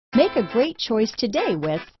Make a great choice today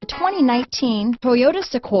with the 2019 Toyota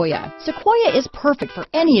Sequoia. Sequoia is perfect for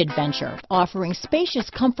any adventure, offering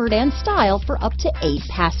spacious comfort and style for up to 8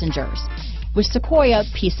 passengers. With Sequoia,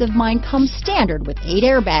 peace of mind comes standard with 8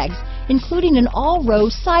 airbags, including an all-row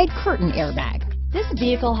side curtain airbag. This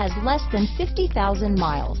vehicle has less than 50,000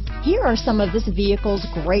 miles. Here are some of this vehicle's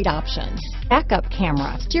great options: backup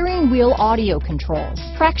camera, steering wheel audio controls,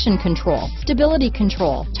 traction control, stability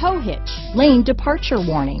control, tow hitch, lane departure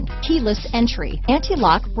warning, keyless entry,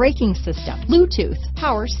 anti-lock braking system, Bluetooth,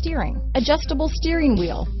 power steering, adjustable steering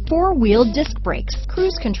wheel, 4-wheel disc brakes,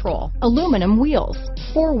 cruise control, aluminum wheels,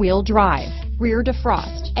 4-wheel drive, rear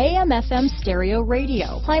defrost, AM/FM stereo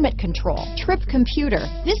radio, climate control, trip computer.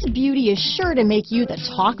 This beauty is sure to make you the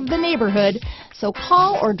talk of the neighborhood, so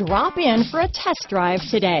call or drop in for a test drive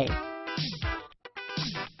today.